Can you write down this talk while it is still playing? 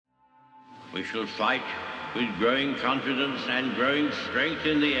We shall fight with growing confidence and growing strength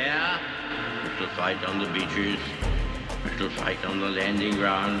in the air. We shall fight on the beaches. We shall fight on the landing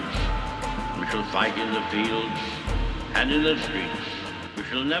grounds. We shall fight in the fields and in the streets. We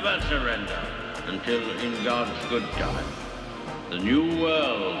shall never surrender until, in God's good time, the new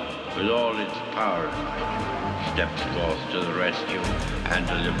world, with all its power and might, steps forth to the rescue and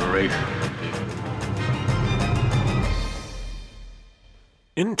the liberation of people.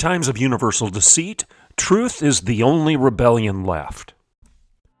 In times of universal deceit, truth is the only rebellion left.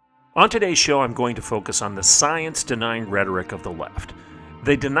 On today's show, I'm going to focus on the science-denying rhetoric of the left.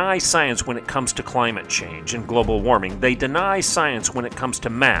 They deny science when it comes to climate change and global warming. They deny science when it comes to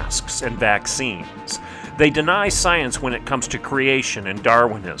masks and vaccines. They deny science when it comes to creation and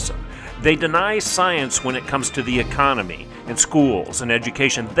Darwinism. They deny science when it comes to the economy and schools and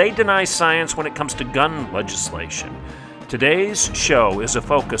education. They deny science when it comes to gun legislation. Today's show is a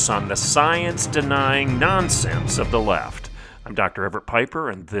focus on the science-denying nonsense of the left. I'm Dr. Everett Piper,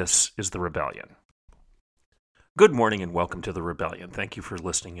 and this is The Rebellion. Good morning and welcome to The Rebellion. Thank you for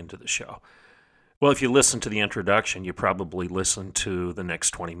listening into the show. Well, if you listen to the introduction, you probably listen to the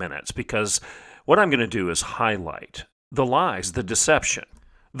next 20 minutes, because what I'm going to do is highlight the lies, the deception,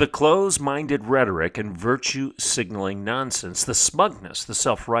 the close-minded rhetoric and virtue-signaling nonsense, the smugness, the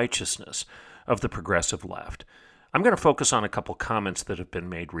self-righteousness of the progressive left. I'm going to focus on a couple comments that have been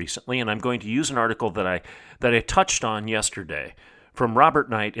made recently, and I'm going to use an article that I touched on yesterday from Robert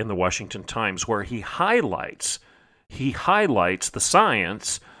Knight in the Washington Times, where he highlights the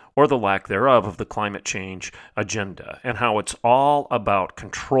science, or the lack thereof, of the climate change agenda, and how it's all about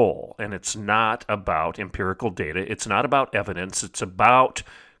control, and it's not about empirical data, it's not about evidence, it's about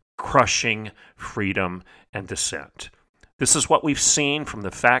crushing freedom and dissent. This is what we've seen from the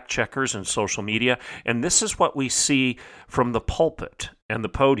fact checkers and social media, and this is what we see from the pulpit and the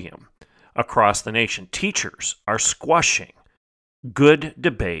podium across the nation. Teachers are squashing good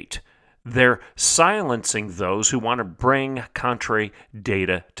debate. They're silencing those who want to bring contrary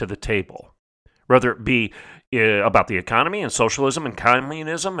data to the table, whether it be about the economy and socialism and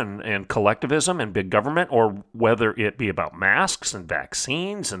communism and collectivism and big government, or whether it be about masks and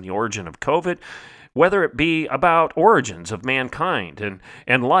vaccines and the origin of COVID, whether it be about origins of mankind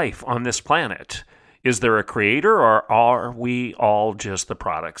and life on this planet. Is there a creator, or are we all just the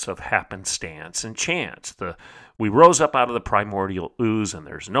products of happenstance and chance? We rose up out of the primordial ooze, and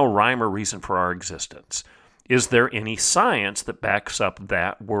there's no rhyme or reason for our existence. Is there any science that backs up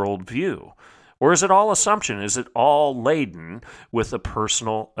that worldview? Or is it all assumption? Is it all laden with a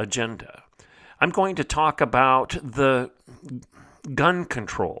personal agenda? I'm going to talk about the gun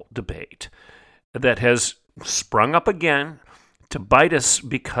control debate that has sprung up again to bite us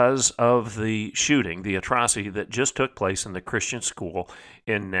because of the shooting, the atrocity that just took place in the Christian school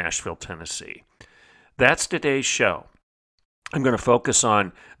in Nashville, Tennessee. That's today's show. I'm going to focus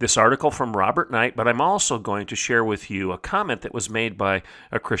on this article from Robert Knight, but I'm also going to share with you a comment that was made by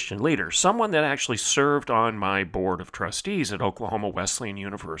a Christian leader, someone that actually served on my board of trustees at Oklahoma Wesleyan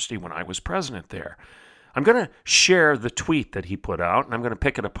University when I was president there. I'm going to share the tweet that he put out, and I'm going to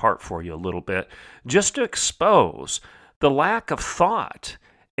pick it apart for you a little bit, just to expose the lack of thought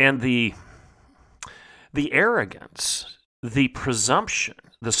and the arrogance, the presumption,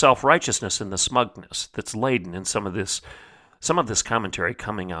 the self-righteousness, and the smugness that's laden in some of this commentary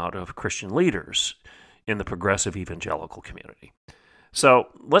coming out of Christian leaders in the progressive evangelical community. So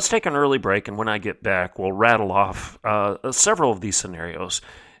let's take an early break, and when I get back, we'll rattle off several of these scenarios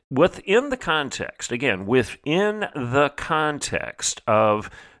within the context of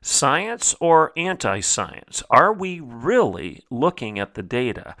science or anti-science. Are we really looking at the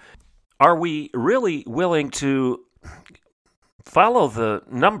data? Are we really willing to follow the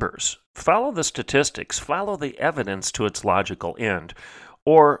numbers, follow the statistics, follow the evidence to its logical end?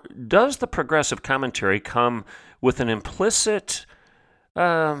 Or does the progressive commentary come with an implicit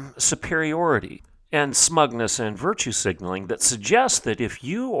superiority and smugness and virtue signaling that suggests that if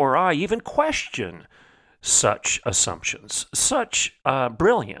you or I even question such assumptions, such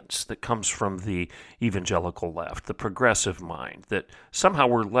brilliance that comes from the evangelical left, the progressive mind, that somehow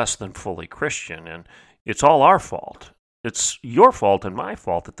we're less than fully Christian and it's all our fault. It's your fault and my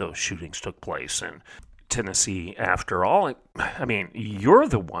fault that those shootings took place in Tennessee after all. I mean, you're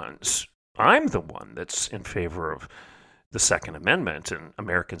the ones. I'm the one that's in favor of the Second Amendment and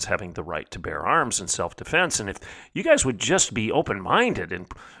Americans having the right to bear arms and self-defense. And if you guys would just be open-minded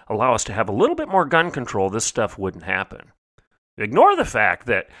and allow us to have a little bit more gun control, this stuff wouldn't happen. Ignore the fact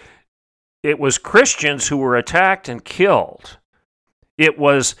that it was Christians who were attacked and killed. It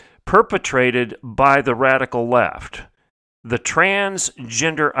was perpetrated by the radical left. The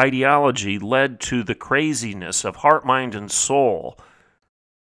transgender ideology led to the craziness of heart, mind, and soul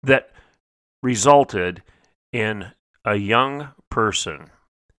that resulted in a young person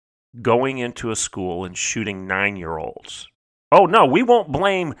going into a school and shooting 9-year-olds. Oh, no, we won't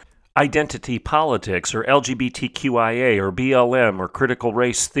blame identity politics or LGBTQIA or BLM or critical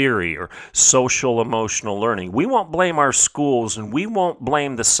race theory or social emotional learning. We won't blame our schools, and we won't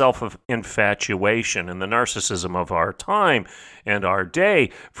blame the self-infatuation and the narcissism of our time and our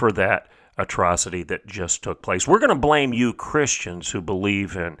day for that atrocity that just took place. We're going to blame you Christians who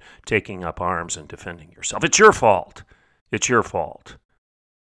believe in taking up arms and defending yourself. It's your fault. It's your fault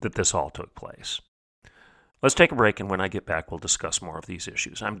that this all took place. Let's take a break, and when I get back, we'll discuss more of these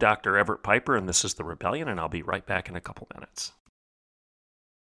issues. I'm Dr. Everett Piper, and this is The Rebellion, and I'll be right back in a couple minutes.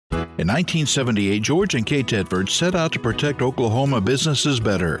 In 1978, George and Kay Tedford set out to protect Oklahoma businesses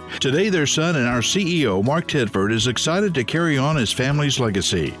better. Today, their son and our CEO, Mark Tedford, is excited to carry on his family's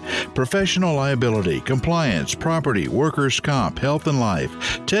legacy. Professional liability, compliance, property, workers' comp, health and life.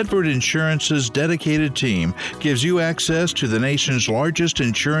 Tedford Insurance's dedicated team gives you access to the nation's largest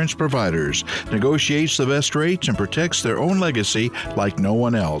insurance providers, negotiates the best rates, and protects their own legacy like no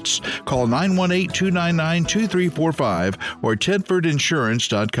one else. Call 918-299-2345 or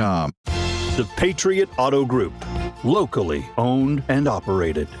tedfordinsurance.com. The Patriot Auto Group, locally owned and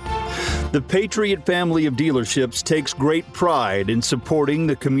operated. The Patriot family of dealerships takes great pride in supporting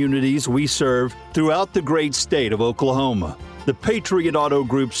the communities we serve throughout the great state of Oklahoma. The Patriot Auto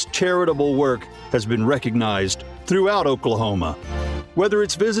Group's charitable work has been recognized throughout Oklahoma. Whether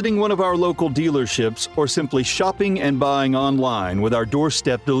it's visiting one of our local dealerships or simply shopping and buying online with our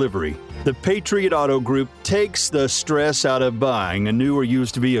doorstep delivery, the Patriot Auto Group takes the stress out of buying a new or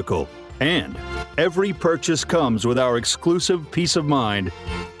used vehicle. And every purchase comes with our exclusive peace of mind,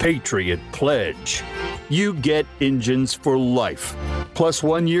 Patriot Pledge. You get engines for life, plus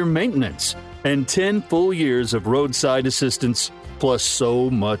 1-year maintenance, and 10 full years of roadside assistance, plus so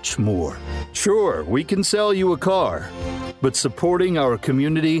much more. Sure, we can sell you a car, but supporting our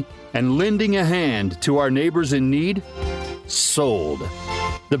community and lending a hand to our neighbors in need? Sold.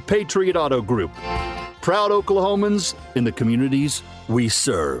 The Patriot Auto Group. Proud Oklahomans in the communities we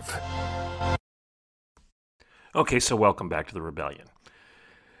serve. Okay, so welcome back to The Rebellion.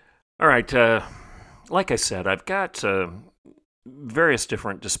 All right, like I said, I've got various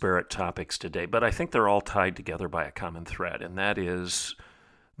different disparate topics today, but I think they're all tied together by a common thread, and that is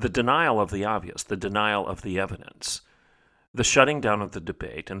the denial of the obvious, the denial of the evidence, the shutting down of the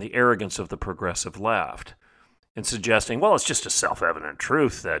debate, and the arrogance of the progressive left in suggesting, well, it's just a self-evident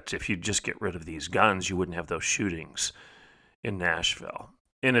truth that if you just get rid of these guns, you wouldn't have those shootings in Nashville.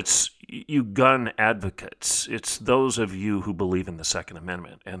 And it's you gun advocates. It's those of you who believe in the Second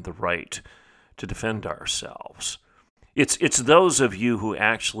Amendment and the right to defend ourselves. It's those of you who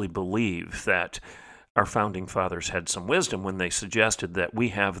actually believe that our founding fathers had some wisdom when they suggested that we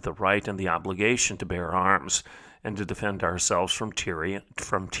have the right and the obligation to bear arms and to defend ourselves from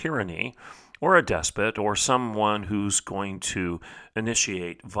tyranny or a despot or someone who's going to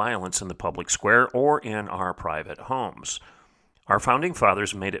initiate violence in the public square or in our private homes. Our founding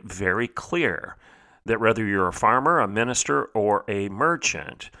fathers made it very clear that whether you're a farmer, a minister, or a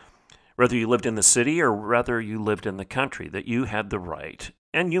merchant, whether you lived in the city or whether you lived in the country, that you had the right,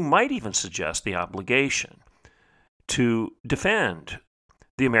 and you might even suggest the obligation, to defend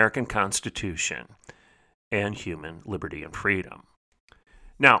the American Constitution and human liberty and freedom.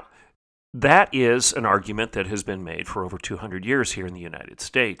 Now, that is an argument that has been made for over 200 years here in the United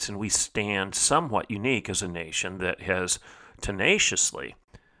States, and we stand somewhat unique as a nation that has tenaciously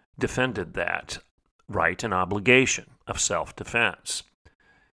defended that right and obligation of self-defense.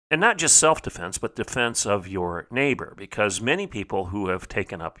 And not just self-defense, but defense of your neighbor, because many people who have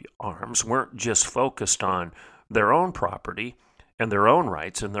taken up arms weren't just focused on their own property and their own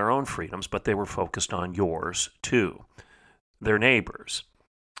rights and their own freedoms, but they were focused on yours too, their neighbors.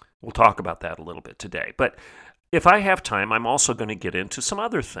 We'll talk about that a little bit today. But if I have time, I'm also going to get into some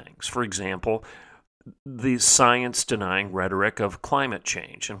other things. For example, the science-denying rhetoric of climate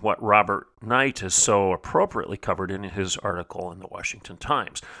change and what Robert Knight has so appropriately covered in his article in the Washington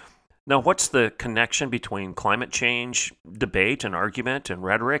Times. Now, what's the connection between climate change debate and argument and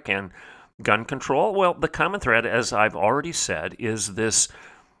rhetoric and gun control? Well, the common thread, as I've already said, is this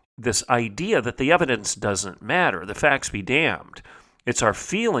idea that the evidence doesn't matter, the facts be damned. It's our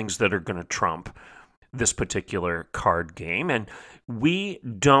feelings that are going to trump this particular card game, and we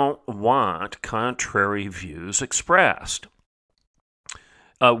don't want contrary views expressed.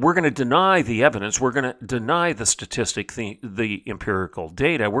 We're going to deny the evidence. We're going to deny the statistic, the empirical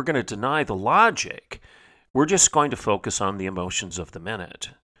data. We're going to deny the logic We're just going to focus on the emotions of the minute,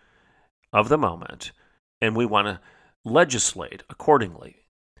 of the moment, and we want to legislate accordingly.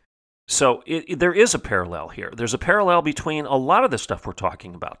 So there is a parallel here. There's a parallel between a lot of the stuff we're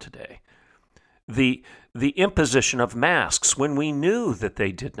talking about today. The imposition of masks when we knew that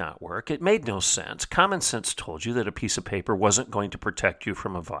they did not work. It made no sense. Common sense told you that a piece of paper wasn't going to protect you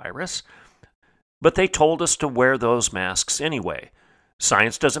from a virus, but they told us to wear those masks anyway.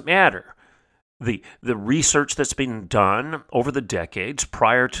 Science doesn't matter. The research that's been done over the decades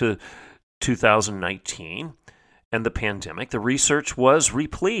prior to 2019 and the pandemic, the research was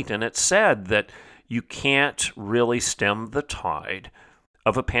replete, and it said that you can't really stem the tide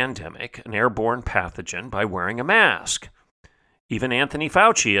of a pandemic, an airborne pathogen, by wearing a mask. Even Anthony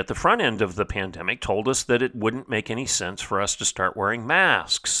Fauci at the front end of the pandemic told us that it wouldn't make any sense for us to start wearing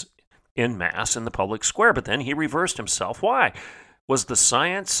masks en masse in the public square, but then he reversed himself. Why? Was the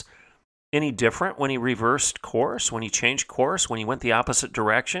science any different when he reversed course, when he changed course, when he went the opposite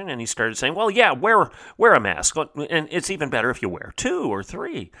direction and he started saying, well, yeah, wear a mask, and it's even better if you wear 2 or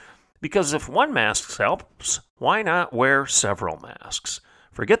 3, because if one mask helps, why not wear several masks?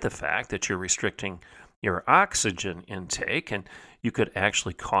 Forget the fact that you're restricting your oxygen intake, and you could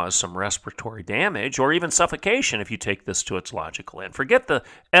actually cause some respiratory damage or even suffocation if you take this to its logical end. Forget the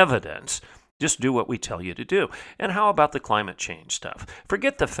evidence. Just do what we tell you to do. And how about the climate change stuff?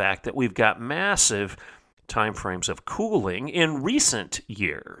 Forget the fact that we've got massive timeframes of cooling in recent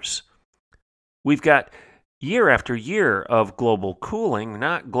years. We've got year after year of global cooling,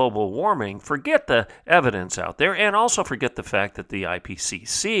 not global warming. Forget the evidence out there, and also forget the fact that the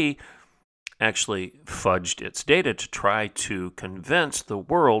IPCC actually fudged its data to try to convince the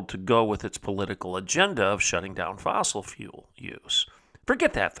world to go with its political agenda of shutting down fossil fuel use.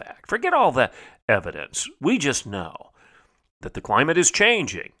 Forget that fact. Forget all the evidence. We just know that the climate is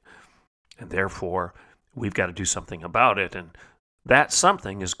changing, and therefore we've got to do something about it. And that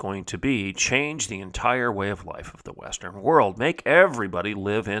something is going to be change the entire way of life of the Western world. Make everybody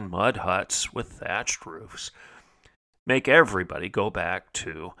live in mud huts with thatched roofs. Make everybody go back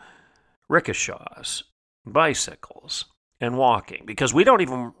to rickshaws, bicycles, and walking, because we don't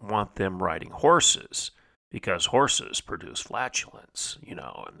even want them riding horses, because horses produce flatulence,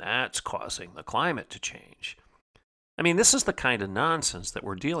 and that's causing the climate to change. I mean, this is the kind of nonsense that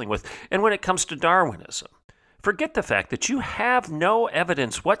we're dealing with. And when it comes to Darwinism, forget the fact that you have no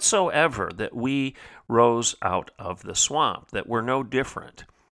evidence whatsoever that we rose out of the swamp, that we're no different,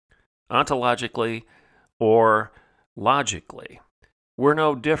 ontologically or logically. We're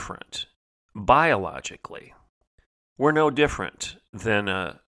no different biologically. We're no different than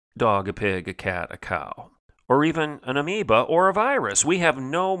a dog, a pig, a cat, a cow, or even an amoeba or a virus. We have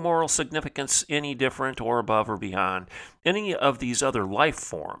no moral significance any different or above or beyond any of these other life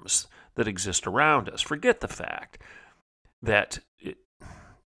forms that exist around us. Forget the fact that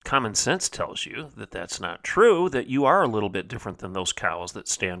common sense tells you that that's not true, that you are a little bit different than those cows that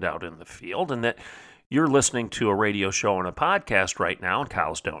stand out in the field, and that you're listening to a radio show and a podcast right now, and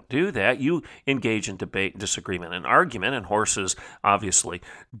cows don't do that. You engage in debate, disagreement, and argument, and horses obviously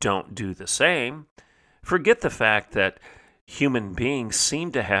don't do the same. Forget the fact that human beings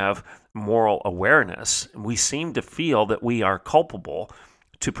seem to have moral awareness. We seem to feel that we are culpable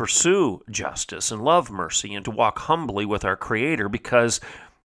to pursue justice and love mercy and to walk humbly with our Creator because,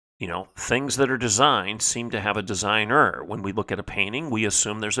 things that are designed seem to have a designer. When we look at a painting, we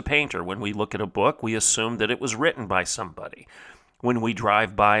assume there's a painter. When we look at a book, we assume that it was written by somebody. When we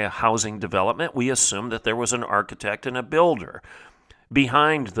drive by a housing development, we assume that there was an architect and a builder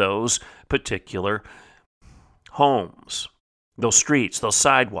behind those particular homes, those streets, those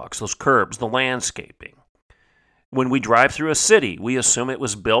sidewalks, those curbs, the landscaping. When we drive through a city, we assume it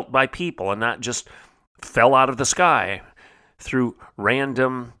was built by people and not just fell out of the sky through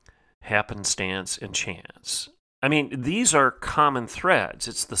random happenstance and chance. I mean, these are common threads.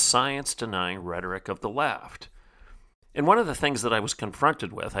 It's the science-denying rhetoric of the left. And one of the things that I was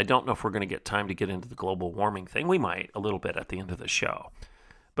confronted with, I don't know if we're going to get time to get into the global warming thing. We might a little bit at the end of the show.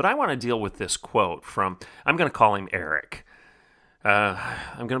 But I want to deal with this quote from, I'm going to call him Eric. I'm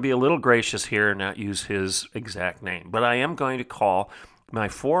going to be a little gracious here and not use his exact name, but I am going to call my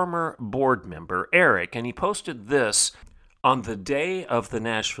former board member Eric, and he posted this on the day of the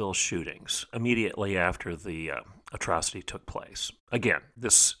Nashville shootings, immediately after the atrocity took place. Again,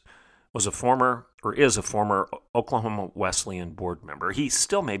 this was is a former Oklahoma Wesleyan board member. He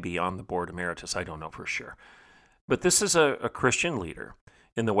still may be on the board emeritus, I don't know for sure. But this is a Christian leader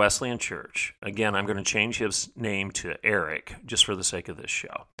in the Wesleyan Church. Again, I'm going to change his name to Eric just for the sake of this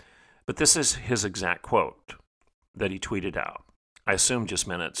show. But this is his exact quote that he tweeted out. I assume just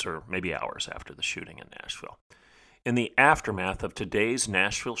minutes or maybe hours after the shooting in Nashville. In the aftermath of today's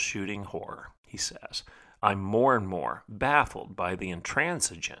Nashville shooting horror, he says, I'm more and more baffled by the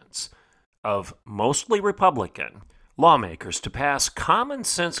intransigence of mostly Republican lawmakers to pass common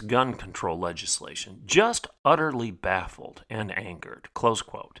sense gun control legislation, just utterly baffled and angered, close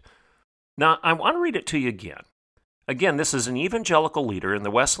quote. Now, I want to read it to you again. Again, this is an evangelical leader in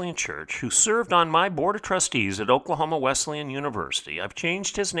the Wesleyan Church who served on my board of trustees at Oklahoma Wesleyan University. I've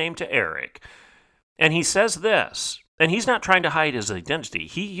changed his name to Eric. And he says this, and he's not trying to hide his identity.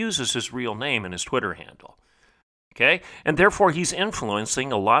 He uses his real name in his Twitter handle. Okay? And therefore, he's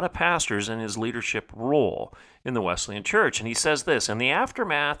influencing a lot of pastors in his leadership role in the Wesleyan Church. And he says this, in the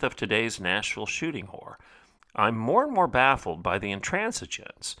aftermath of today's Nashville shooting horror, I'm more and more baffled by the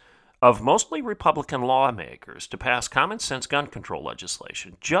intransigence of mostly Republican lawmakers to pass common sense gun control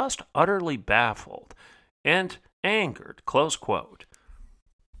legislation, just utterly baffled and angered, close quote.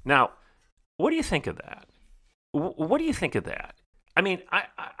 Now, what do you think of that? What do you think of that? I mean,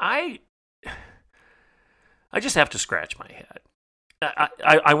 I just have to scratch my head.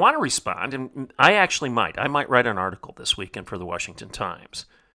 I want to respond, and I might write an article this weekend for the Washington Times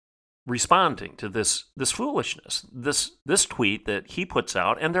responding to this foolishness, this tweet that he puts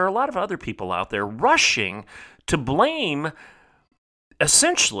out, and there are a lot of other people out there rushing to blame,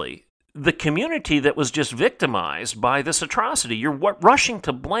 essentially, the community that was just victimized by this atrocity. You're rushing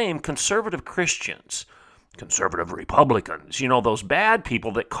to blame conservative Christians, conservative Republicans, those bad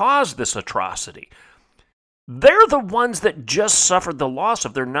people that caused this atrocity. They're the ones that just suffered the loss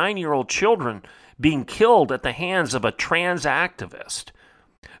of their 9-year-old children being killed at the hands of a trans activist.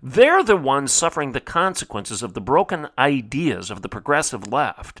 They're the ones suffering the consequences of the broken ideas of the progressive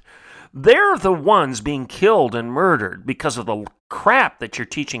left. They're the ones being killed and murdered because of the crap that you're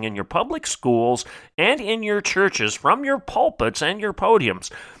teaching in your public schools and in your churches from your pulpits and your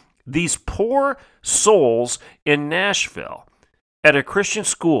podiums. These poor souls in Nashville at a Christian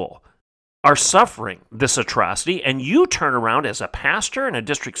school are suffering this atrocity, and you turn around as a pastor and a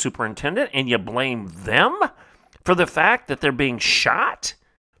district superintendent and you blame them for the fact that they're being shot?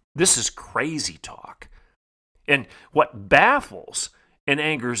 This is crazy talk. And what baffles and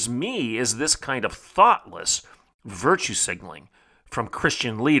angers me is this kind of thoughtless virtue signaling from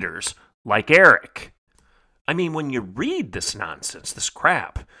Christian leaders like Eric. I mean, when you read this nonsense, this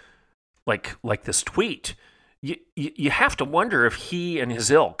crap, like this tweet, you have to wonder if he and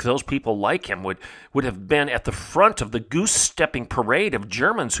his ilk, those people like him, would have been at the front of the goose-stepping parade of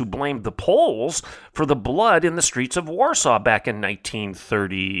Germans who blamed the Poles for the blood in the streets of Warsaw back in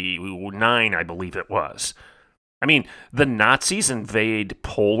 1939, I believe it was. I mean, the Nazis invade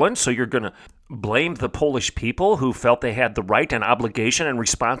Poland, so you're going to blame the Polish people who felt they had the right and obligation and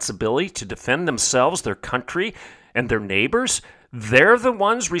responsibility to defend themselves, their country, and their neighbors? They're the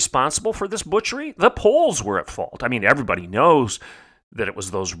ones responsible for this butchery? The Poles were at fault. I mean, everybody knows that it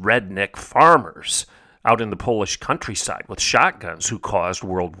was those redneck farmers out in the Polish countryside with shotguns who caused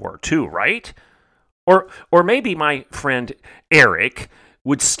World War II, right? Or maybe my friend Eric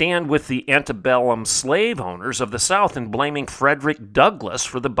would stand with the antebellum slave owners of the South in blaming Frederick Douglass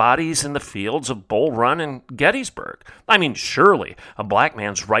for the bodies in the fields of Bull Run and Gettysburg. I mean, surely a black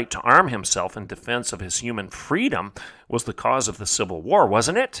man's right to arm himself in defense of his human freedom was the cause of the Civil War,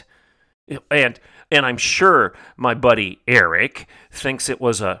 wasn't it? And I'm sure my buddy Eric thinks it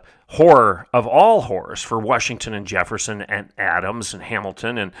was a horror of all horrors for Washington and Jefferson and Adams and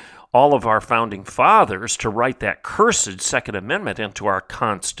Hamilton and all of our founding fathers to write that cursed Second Amendment into our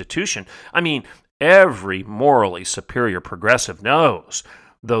Constitution. I mean, every morally superior progressive knows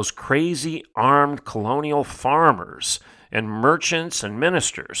those crazy armed colonial farmers and merchants and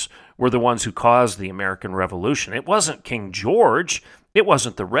ministers were the ones who caused the American Revolution. It wasn't King George. It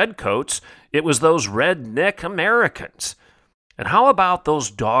wasn't the Redcoats. It was those redneck Americans. And how about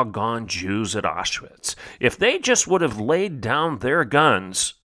those doggone Jews at Auschwitz? If they just would have laid down their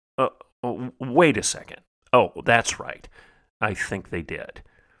guns... wait a second. Oh, that's right. I think they did.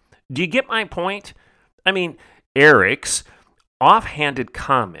 Do you get my point? I mean, Eric's offhanded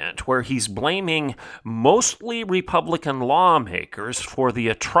comment where he's blaming mostly Republican lawmakers for the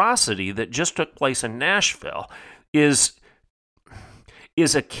atrocity that just took place in Nashville is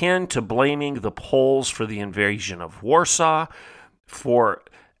akin to blaming the Poles for the invasion of Warsaw, for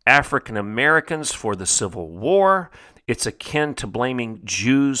African Americans for the Civil War. It's akin to blaming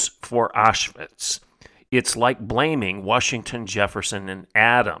Jews for Auschwitz. It's like blaming Washington, Jefferson, and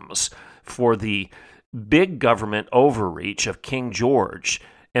Adams for the big government overreach of King George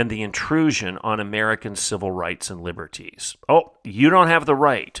and the intrusion on American civil rights and liberties. Oh, you don't have the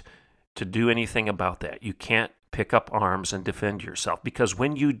right to do anything about that. You can't pick up arms and defend yourself, because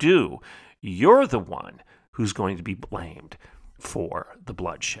when you do, you're the one who's going to be blamed for the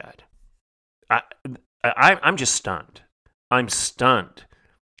bloodshed. I'm just stunned. I'm stunned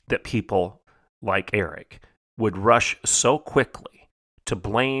that people like Eric would rush so quickly to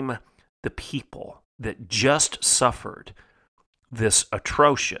blame the people that just suffered this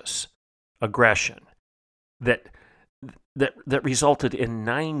atrocious aggression that resulted in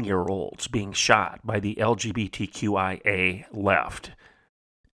 9-year-olds being shot by the LGBTQIA left.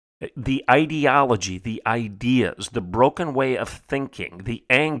 The ideology, the ideas, the broken way of thinking, the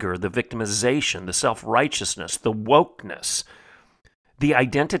anger, the victimization, the self-righteousness, the wokeness, the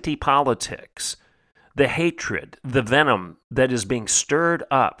identity politics, the hatred, the venom that is being stirred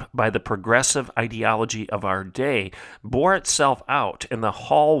up by the progressive ideology of our day bore itself out in the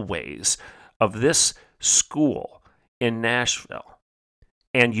hallways of this school in Nashville.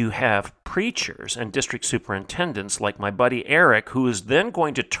 And you have preachers and district superintendents like my buddy Eric, who is then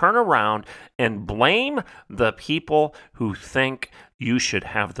going to turn around and blame the people who think you should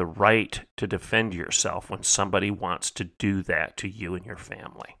have the right to defend yourself when somebody wants to do that to you and your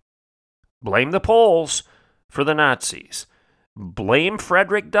family. Blame the Poles for the Nazis. Blame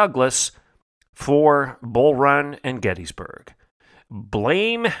Frederick Douglass for Bull Run and Gettysburg.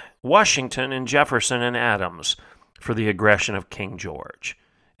 Blame Washington and Jefferson and Adams for the aggression of King George.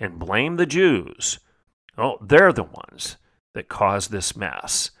 And blame the Jews. Oh, they're the ones that caused this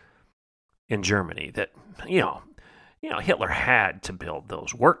mess in Germany. That, Hitler had to build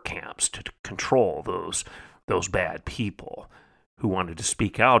those work camps to control those bad people who wanted to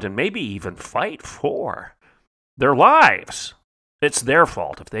speak out and maybe even fight for their lives. It's their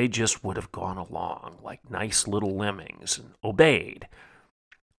fault. If they just would have gone along like nice little lemmings and obeyed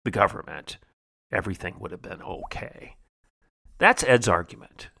the government, everything would have been okay. That's Ed's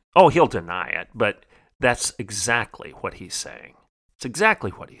argument. Oh, he'll deny it, but that's exactly what he's saying. It's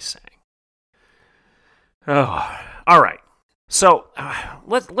exactly what he's saying. Oh, all right. So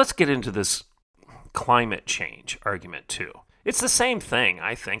let's get into this climate change argument too. It's the same thing,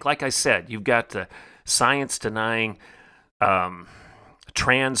 I think. Like I said, you've got the science-denying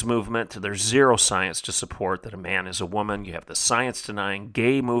trans movement. There's zero science to support that a man is a woman. You have the science-denying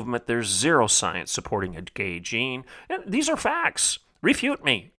gay movement. There's zero science supporting a gay gene. And these are facts. Refute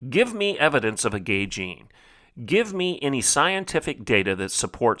me. Give me evidence of a gay gene. Give me any scientific data that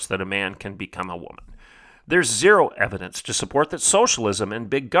supports that a man can become a woman. There's zero evidence to support that socialism and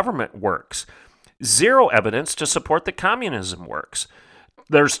big government works. Zero evidence to support that communism works.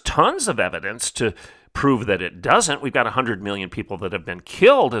 There's tons of evidence to prove that it doesn't. We've got 100 million people that have been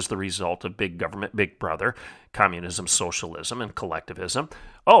killed as the result of big government, big brother, communism, socialism, and collectivism.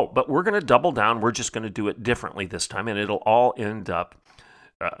 Oh, but we're going to double down. We're just going to do it differently this time, and it'll all end up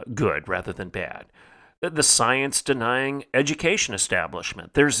good rather than bad. The science-denying education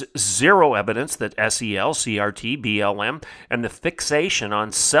establishment. There's zero evidence that SEL, CRT, BLM, and the fixation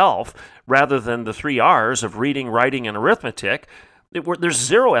on self rather than the 3 R's of reading, writing, and arithmetic. There's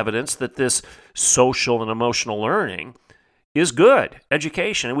zero evidence that this social and emotional learning is good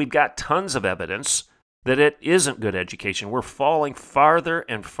education. And we've got tons of evidence that it isn't good education. We're falling farther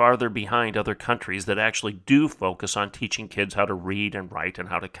and farther behind other countries that actually do focus on teaching kids how to read and write and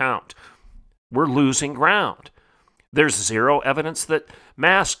how to count. We're losing ground. There's zero evidence that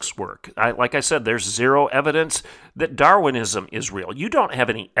masks work. Like I said, there's zero evidence that Darwinism is real. You don't have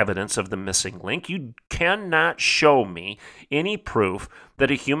any evidence of the missing link. You cannot show me any proof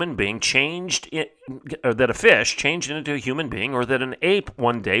that a human being or that a fish changed into a human being, or that an ape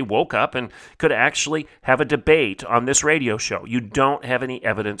one day woke up and could actually have a debate on this radio show. You don't have any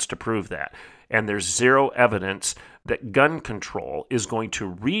evidence to prove that. And there's zero evidence that gun control is going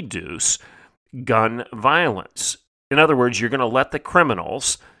to reduce gun violence. In other words, you're going to let the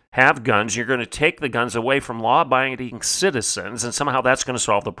criminals have guns. You're going to take the guns away from law-abiding citizens, and somehow that's going to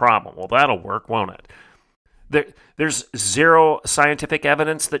solve the problem. Well, that'll work, won't it? There's zero scientific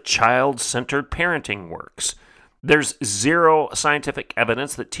evidence that child-centered parenting works. There's zero scientific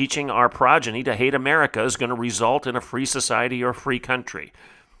evidence that teaching our progeny to hate America is going to result in a free society or a free country.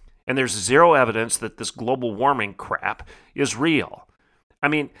 And there's zero evidence that this global warming crap is real. I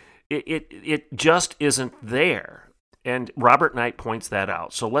mean, it just isn't there. And Robert Knight points that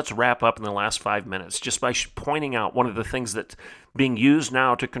out. So let's wrap up in the last 5 minutes just by pointing out one of the things that's being used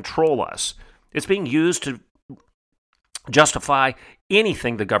now to control us. It's being used to justify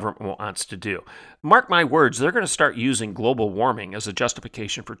anything the government wants to do. Mark my words, they're going to start using global warming as a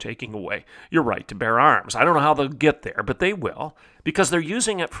justification for taking away your right to bear arms. I don't know how they'll get there, but they will, because they're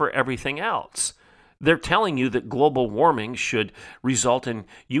using it for everything else. They're telling you that global warming should result in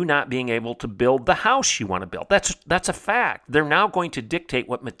you not being able to build the house you want to build. That's a fact. They're now going to dictate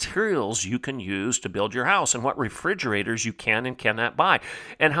what materials you can use to build your house and what refrigerators you can and cannot buy,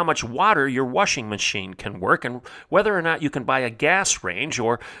 and how much water your washing machine can work, and whether or not you can buy a gas range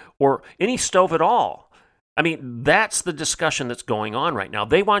or any stove at all. I mean, that's the discussion that's going on right now.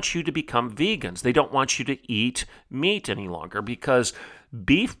 They want you to become vegans. They don't want you to eat meat any longer because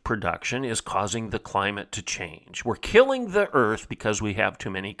beef production is causing the climate to change. We're killing the earth because we have too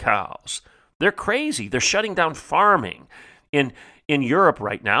many cows. They're crazy. They're shutting down farming in Europe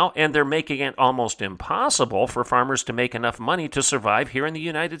right now, and they're making it almost impossible for farmers to make enough money to survive here in the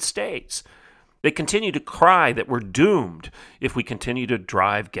United States. They continue to cry that we're doomed if we continue to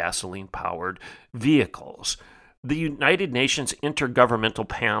drive gasoline-powered vehicles. The United Nations Intergovernmental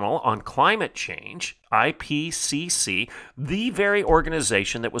Panel on Climate Change, IPCC, the very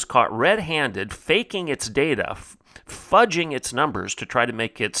organization that was caught red-handed faking its data, fudging its numbers to try to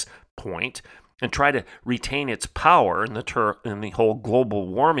make its point and try to retain its power in the whole global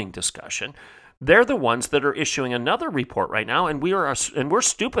warming discussion. They're the ones that are issuing another report right now, and we're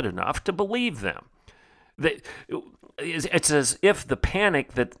stupid enough to believe them. It's as if the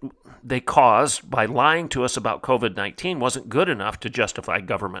panic that they caused by lying to us about COVID-19 wasn't good enough to justify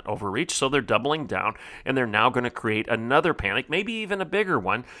government overreach, so they're doubling down, and they're now going to create another panic, maybe even a bigger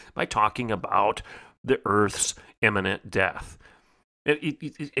one, by talking about the Earth's imminent death.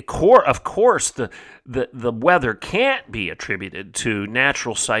 Of course, the weather can't be attributed to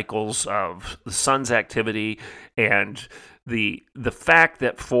natural cycles of the sun's activity and the fact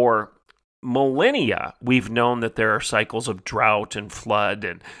that for millennia we've known that there are cycles of drought and flood,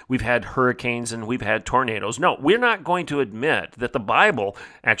 and we've had hurricanes and we've had tornadoes. No, we're not going to admit that the Bible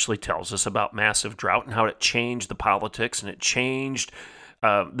actually tells us about massive drought and how it changed the politics and it changed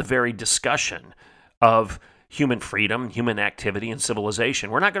the very discussion of human freedom, human activity, and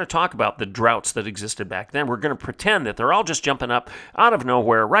civilization. We're not going to talk about the droughts that existed back then. We're going to pretend that they're all just jumping up out of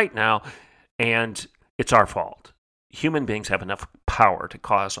nowhere right now, and it's our fault. Human beings have enough power to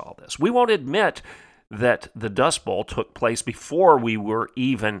cause all this. We won't admit that the Dust Bowl took place before we were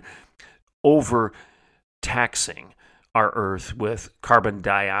even overtaxing our Earth with carbon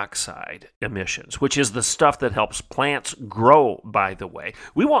dioxide emissions, which is the stuff that helps plants grow, by the way.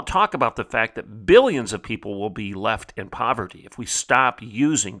 We won't talk about the fact that billions of people will be left in poverty if we stop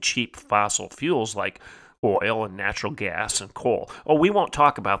using cheap fossil fuels like oil and natural gas and coal. Oh, we won't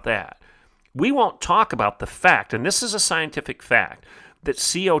talk about that. We won't talk about the fact, and this is a scientific fact, that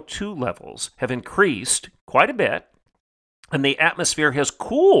CO2 levels have increased quite a bit, and the atmosphere has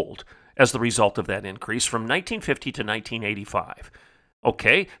cooled as the result of that increase from 1950 to 1985.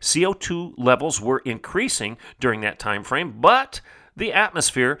 Okay, CO2 levels were increasing during that time frame, but the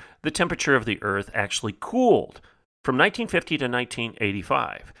atmosphere, the temperature of the Earth, actually cooled from 1950 to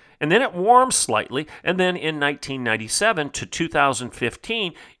 1985. And then it warmed slightly, and then in 1997 to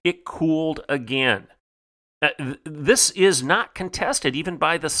 2015, it cooled again. This is not contested even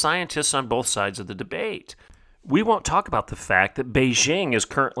by the scientists on both sides of the debate. We won't talk about the fact that Beijing is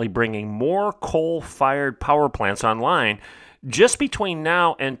currently bringing more coal-fired power plants online just between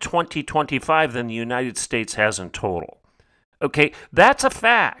now and 2025 than the United States has in total. Okay, that's a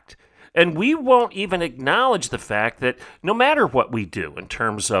fact. And we won't even acknowledge the fact that no matter what we do in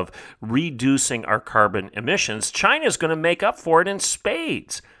terms of reducing our carbon emissions, China is going to make up for it in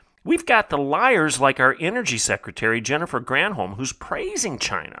spades. We've got the liars like our Energy Secretary, Jennifer Granholm, who's praising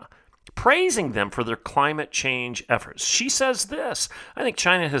China, praising them for their climate change efforts. She says this: I think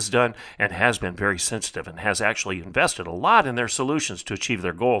China has done and has been very sensitive and has actually invested a lot in their solutions to achieve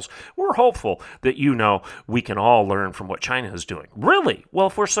their goals. We're hopeful that, we can all learn from what China is doing. Really? Well,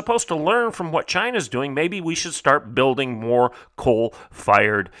 if we're supposed to learn from what China is doing, maybe we should start building more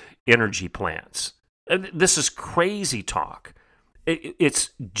coal-fired energy plants. This is crazy talk.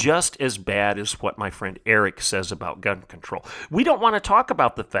 It's just as bad as what my friend Eric says about gun control. We don't want to talk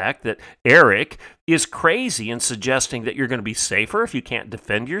about the fact that Eric is crazy in suggesting that you're going to be safer if you can't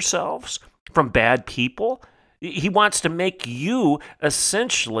defend yourselves from bad people. He wants to make you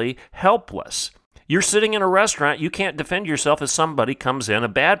essentially helpless. You're sitting in a restaurant, you can't defend yourself if somebody comes in, a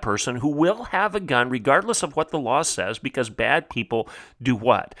bad person who will have a gun regardless of what the law says, because bad people do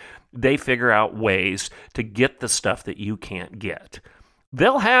what? They figure out ways to get the stuff that you can't get.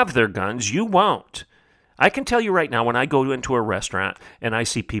 They'll have their guns, you won't. I can tell you right now, when I go into a restaurant and I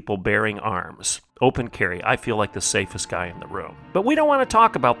see people bearing arms, open carry, I feel like the safest guy in the room. But we don't want to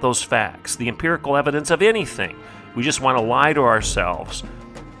talk about those facts, the empirical evidence of anything. We just want to lie to ourselves.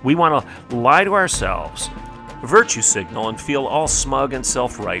 We want to lie to ourselves virtue signal, and feel all smug and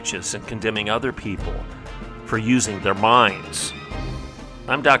self-righteous in condemning other people for using their minds.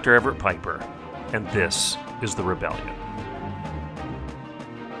 I'm Dr. Everett Piper, and this is The Rebellion.